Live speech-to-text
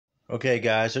Okay,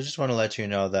 guys, I just want to let you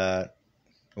know that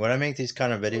when I make these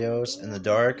kind of videos in the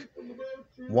dark,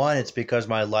 one, it's because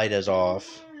my light is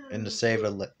off, and to save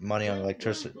money on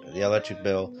electricity, the electric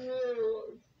bill.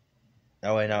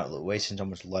 That way, not wasting so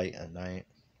much light at night.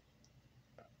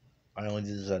 I only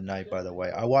do this at night, by the way.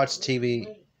 I watch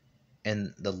TV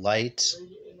in the light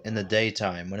in the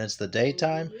daytime. When it's the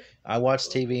daytime, I watch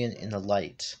TV in the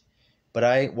light. But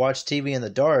I watch TV in the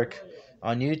dark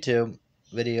on YouTube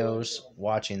videos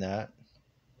watching that.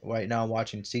 Right now I'm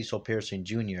watching Cecil Pearson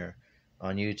Jr.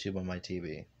 on YouTube on my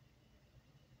TV.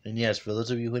 And yes, for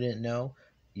those of you who didn't know,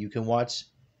 you can watch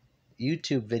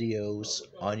YouTube videos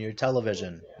on your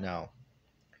television now.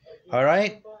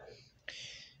 Alright?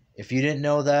 If you didn't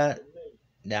know that,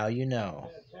 now you know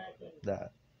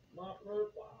that.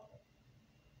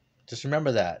 Just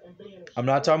remember that. I'm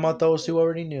not talking about those who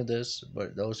already knew this,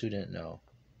 but those who didn't know.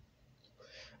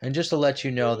 And just to let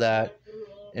you know that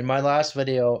in my last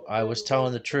video, I was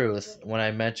telling the truth when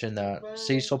I mentioned that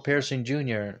Cecil Pearson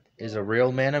Jr. is a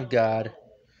real man of God.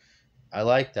 I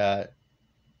like that.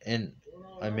 And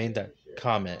I made that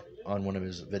comment on one of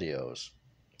his videos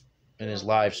in his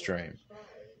live stream.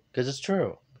 Because it's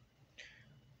true.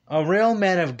 A real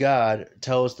man of God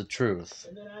tells the truth.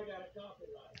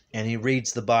 And he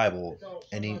reads the Bible.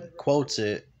 And he quotes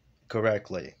it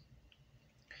correctly.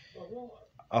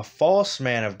 A false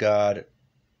man of God,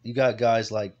 you got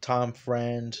guys like Tom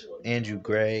Friend, Andrew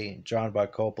Gray, John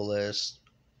Barkopoulos,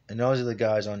 and those are the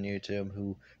guys on YouTube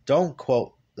who don't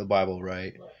quote the Bible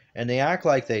right. And they act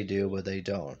like they do, but they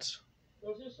don't.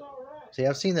 See,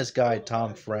 I've seen this guy,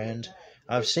 Tom Friend.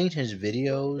 I've seen his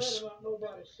videos.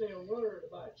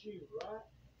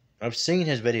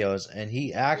 And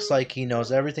he acts like he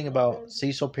knows everything about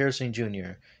Cecil Pearson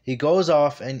Jr. He goes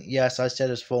off, and yes, I said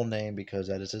his full name because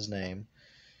that is his name.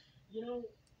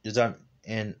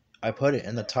 And I put it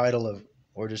in the title of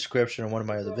or description of one of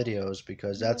my other videos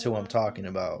because that's who I'm talking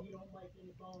about.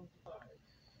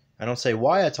 I don't say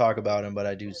why I talk about him, but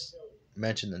I do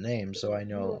mention the name so I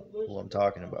know who I'm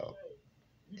talking about.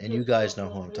 And you guys know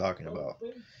who I'm talking about.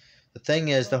 The thing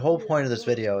is, the whole point of this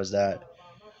video is that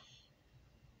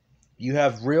you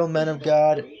have real men of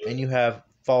God and you have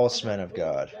false men of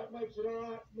God.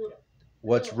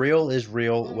 What's real is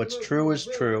real. What's true is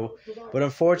true. But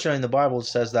unfortunately, the Bible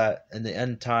says that in the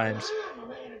end times,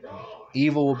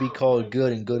 evil will be called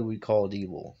good and good will be called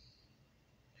evil.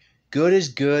 Good is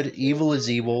good. Evil is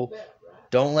evil.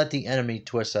 Don't let the enemy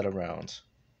twist that around.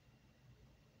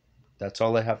 That's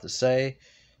all I have to say.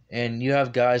 And you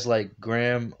have guys like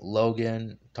Graham,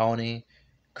 Logan, Tony,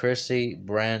 Chrissy,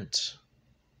 Brent,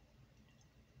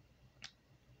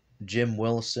 Jim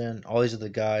Wilson. All these are the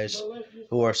guys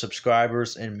who are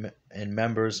subscribers and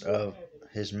members of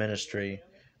his ministry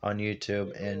on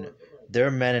YouTube. And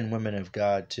they're men and women of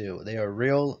God too. They are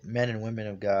real men and women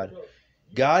of God.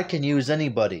 God can use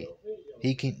anybody.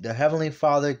 He can, the Heavenly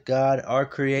Father, God, our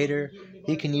Creator,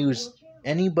 He can use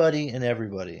anybody and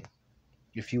everybody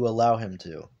if you allow Him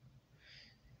to.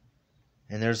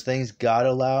 And there's things God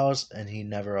allows and He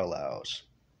never allows.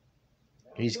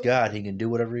 He's God. He can do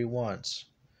whatever He wants.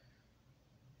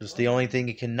 Just the only thing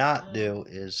He cannot do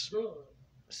is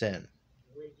sin.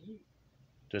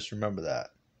 Just remember that.